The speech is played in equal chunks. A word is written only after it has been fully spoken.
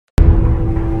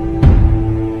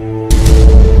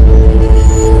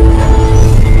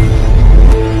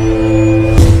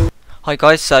Hi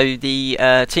guys, so the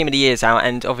Team of the Year is out,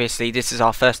 and obviously this is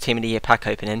our first Team of the Year pack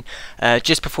opening.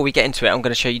 Just before we get into it, I'm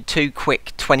going to show you two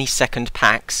quick 20-second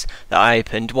packs that I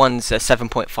opened. One's a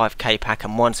 7.5k pack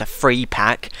and one's a free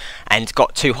pack, and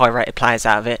got two high rated players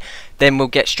out of it. Then we'll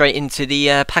get straight into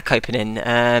the pack opening.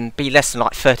 Be less than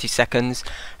like 30 seconds,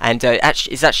 and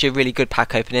it's actually a really good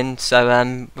pack opening,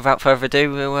 so without further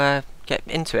ado, we'll get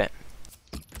into it.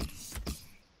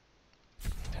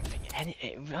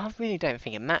 I really don't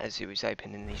think it matters who is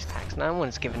opening these packs. No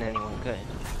one's given anyone good.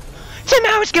 So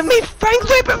now it's giving me Frank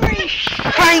Ribery!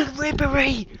 Frank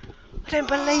Ribery! I don't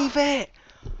believe it!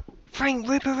 Frank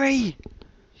Ribery!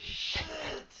 Shit!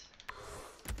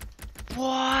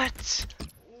 What?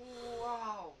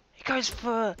 Wow! It goes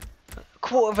for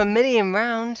 $250,000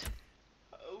 round.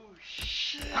 Oh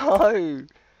shit! Oh!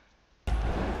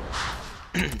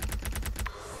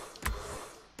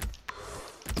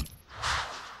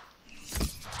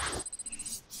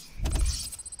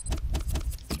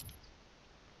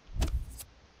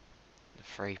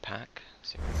 Free pack.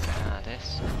 See what we get out of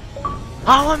this.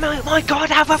 Oh my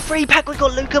god, out of a free pack we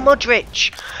got Luka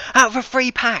Modric! Out of a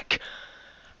free pack!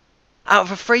 Out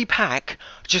of a free pack,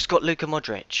 just got Luka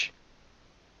Modric.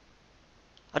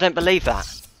 I don't believe that.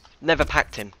 Never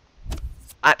packed him.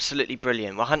 Absolutely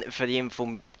brilliant. We're hunting for the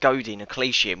informed Godin, a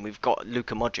cliche, and we've got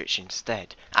Luka Modric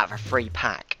instead. Out of a free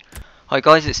pack. Hi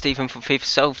guys, it's Stephen from FIFA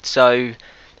Solved. So,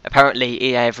 apparently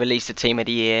EA have released the Team of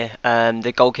the Year,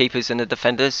 the goalkeepers and the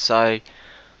defenders, so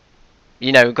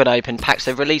you know, we've got to open packs.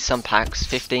 They've released some packs,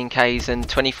 15Ks and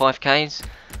 25Ks.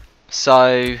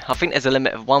 So, I think there's a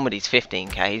limit of 1 with these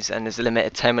 15Ks, and there's a limit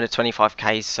of 10 with the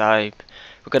 25Ks, so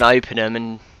we're going to open them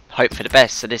and hope for the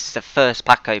best. So this is the first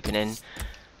pack opening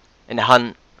in the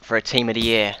hunt for a Team of the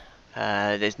Year.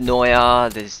 There's Neuer,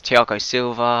 there's Thiago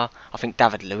Silva, I think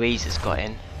David Luiz has got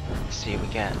in. Let's see what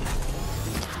we get.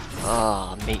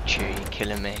 Oh, Michu, you're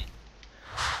killing me.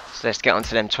 So let's get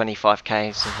onto them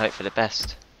 25Ks and hope for the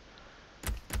best.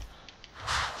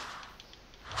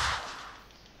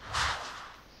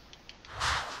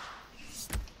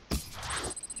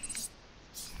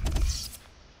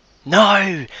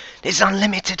 No! There's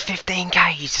unlimited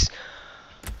 15Ks!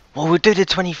 Well, we'll do the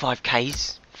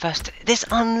 25Ks first. There's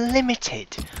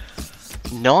unlimited!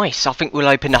 Nice! I think we'll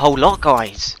open the whole lot,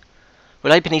 guys.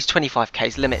 We'll open these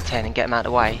 25Ks, limit 10, and get them out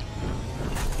of the way.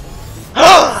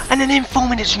 And an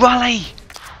inform, and it's Raleigh!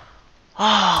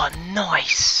 Oh,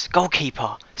 nice!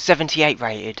 Goalkeeper. 78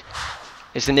 rated.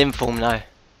 It's an inform, though.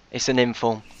 It's an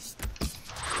inform.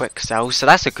 Quick sell, so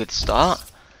that's a good start.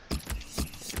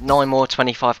 9 more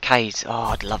 25Ks.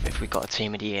 Oh, I'd love it if we got a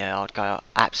Team of the Year. I'd go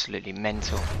absolutely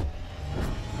mental.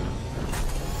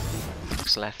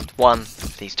 What's left? 1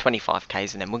 of these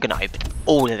 25Ks, and then we're going to open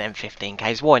all of them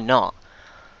 15Ks. Why not?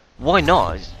 Why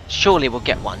not? Surely we'll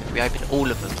get one if we open all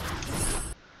of them.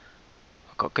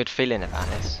 I've got a good feeling about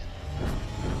this.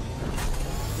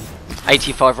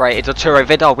 85 rated Arturo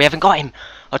Vidal. We haven't got him.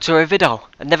 Arturo Vidal.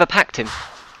 I've never packed him.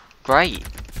 Great.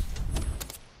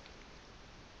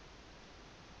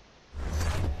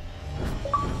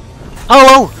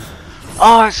 Oh!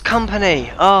 Oh, it's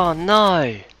company! Oh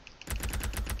no!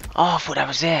 Oh, I thought that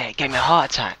was it. It gave me a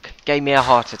heart attack. Gave me a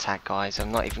heart attack, guys. I'm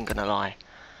not even gonna lie.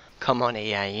 Come on,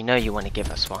 EA. You know you want to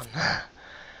give us one.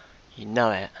 You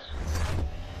know it.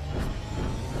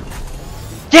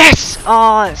 Yes!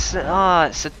 Oh, it's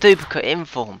a duplicate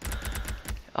inform.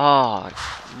 Oh,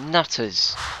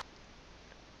 nutters.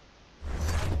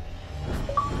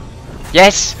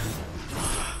 Yes!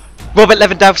 Robert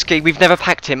Lewandowski, we've never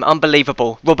packed him,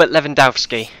 unbelievable. Robert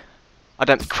Lewandowski.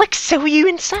 Quicksilver, you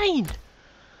insane?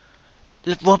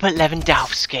 Robert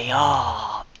Lewandowski,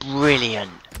 oh,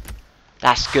 brilliant.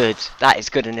 That's good, that is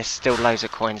good, and there's still loads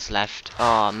of coins left.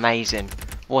 Oh, amazing.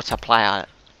 What a player.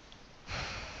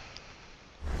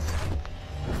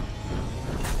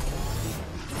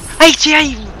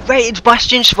 '88 rated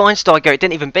Bastian Schweinsteiger, it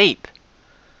didn't even beep.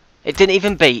 It didn't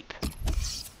even beep.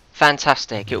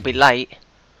 Fantastic, it'll be late.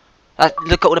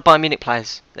 Look at all the Bayern Munich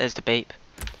players. There's the beep.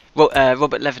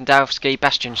 Robert Lewandowski,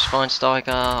 Bastian Schweinsteiger.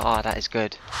 Oh, that is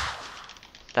good.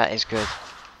 That is good.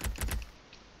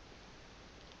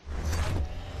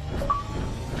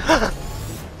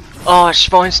 Oh,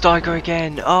 Schweinsteiger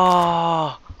again.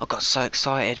 Oh, I got so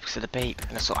excited because of the beep.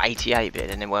 And I saw 88 bit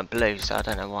and they weren't blue, so I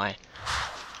don't know why.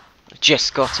 I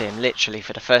just got him, literally,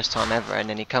 for the first time ever.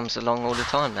 And then he comes along all the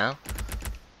time now.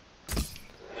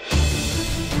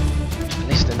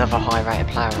 Another high rated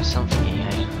player or something,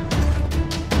 EA.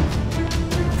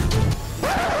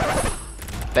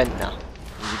 Bentner.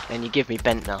 And you give me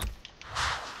Bentner.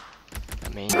 I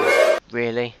mean,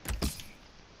 really?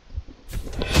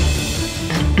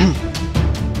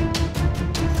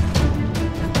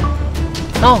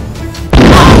 Oh!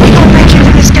 Oh, we got legend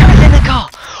in this, Gary Lineker!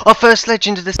 Our first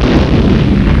legend of this.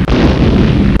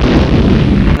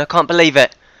 I can't believe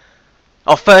it.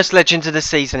 Our first legend of the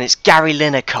season, it's Gary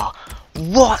Lineker.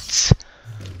 What?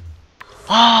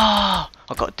 Ah!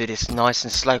 I've got to do this nice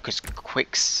and slow because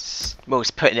well,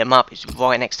 it's putting him up. It's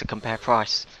right next to compare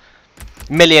price.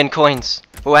 Million coins.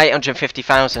 Well,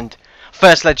 850,000.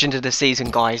 First legend of the season,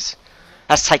 guys.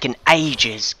 That's taken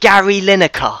ages. Gary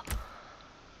Lineker.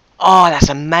 Oh, that's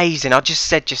amazing. I just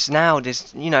said just now,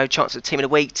 there's, you know, chance of team of the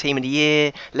week, team of the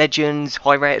year, legends,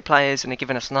 high rated players, and they're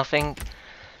giving us nothing.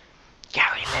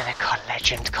 Gary Lineker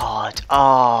legend card.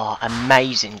 Oh,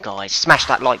 amazing, guys. Smash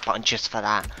that like button just for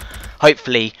that.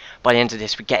 Hopefully, by the end of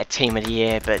this, we get a team of the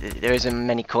year, but there isn't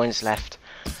many coins left.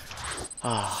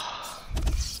 Oh.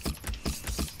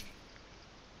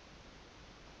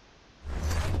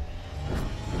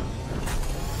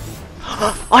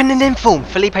 I'm an inform,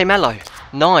 Felipe Melo.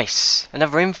 Nice.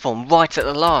 Another inform right at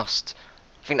the last.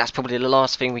 I think that's probably the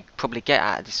last thing we probably get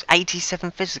out of this.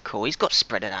 87 physical. He's got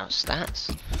spread out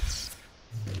stats.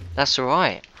 That's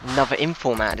alright. Another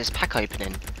inform out of this pack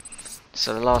opening.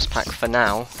 So the last pack for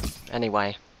now.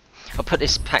 Anyway, I'll put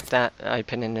this pack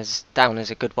opening down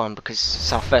as a good one because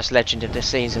it's our first legend of the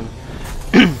season.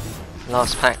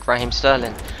 Last pack, Raheem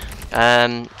Sterling.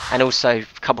 And also a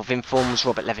couple of informs,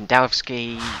 Robert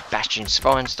Lewandowski, Bastian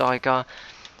Schweinsteiger.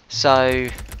 So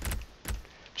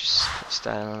just put this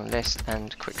down on the list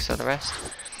and quick sell the rest.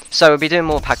 So we'll be doing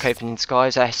more pack openings,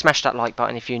 guys. Smash that like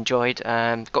button if you enjoyed.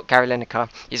 Got Gary Lineker.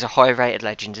 He's a high rated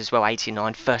legend as well,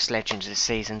 89, first legend of the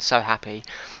season. So happy.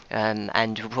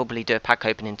 And we'll probably do a pack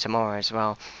opening tomorrow as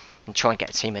well and try and get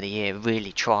a team of the year.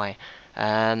 Really try.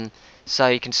 So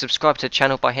you can subscribe to the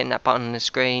channel by hitting that button on the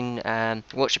screen.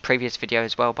 Watch the previous video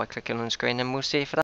as well by clicking on the screen, and we'll see you for that.